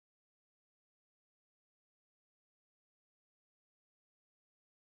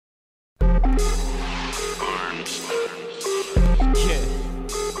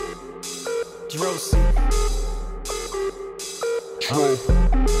Dro-C.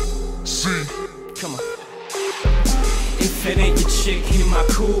 Dro-C. Come on. If it ain't your chick in my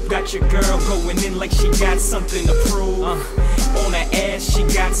coupe, got your girl going in like she got something to prove. On her ass, she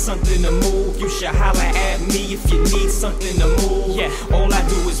got something to move. You should holler at me if you need something to move. Yeah, all I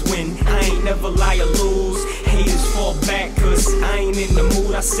do is win, I ain't never lie or lose. Haters fall back, cause I ain't in the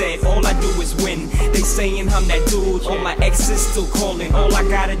mood. I said, all I do is win. They saying I'm that dude, all my exes still calling. All I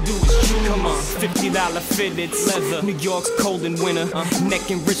gotta do is choose. Come on, $50 fitted leather. New York's cold in winter. Neck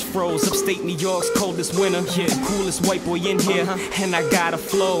and wrist froze, upstate New York's coldest winter. Yeah, coolest white boy in here, and I got a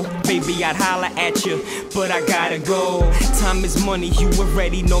flow. Baby, I'd holler at you, but I gotta go. Time is money, you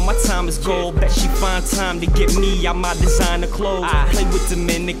already know my time is gold. Bet she find time to get me out my designer clothes. I play with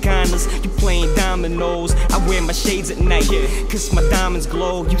Dominicanas, you playing dominoes. I wear my shades at night, cause my diamonds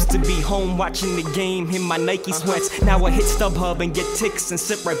glow. Used to be home watching the game in my Nike sweats. Now I hit StubHub and get ticks and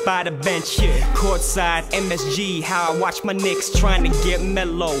sit right by the bench. Courtside, MSG, how I watch my Knicks trying to get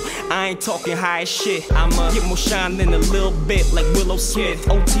mellow. I ain't talking high as shit, I'ma get more shine than a little bit like Willow Smith.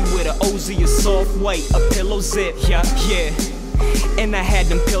 OT with a OZ, a soft white, a pillow zip. Yeah. And I had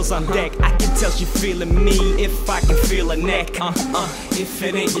them pills on deck. I can tell she feeling me if I can feel her neck. If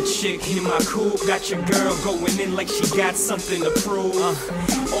it ain't your chick in my coupe, got your girl going in like she got something to prove.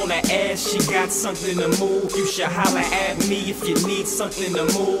 On her ass, she got something to move. You should holler at me if you need something to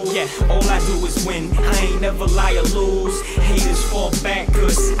move. Yeah, all I do is win, I ain't never lie or lose. Haters fall back,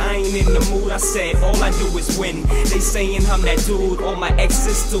 cause I ain't in the mood. I said, all I do is win. They saying I'm that dude, all my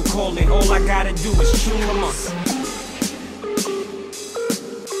exes still calling. All I gotta do is choose. Come on.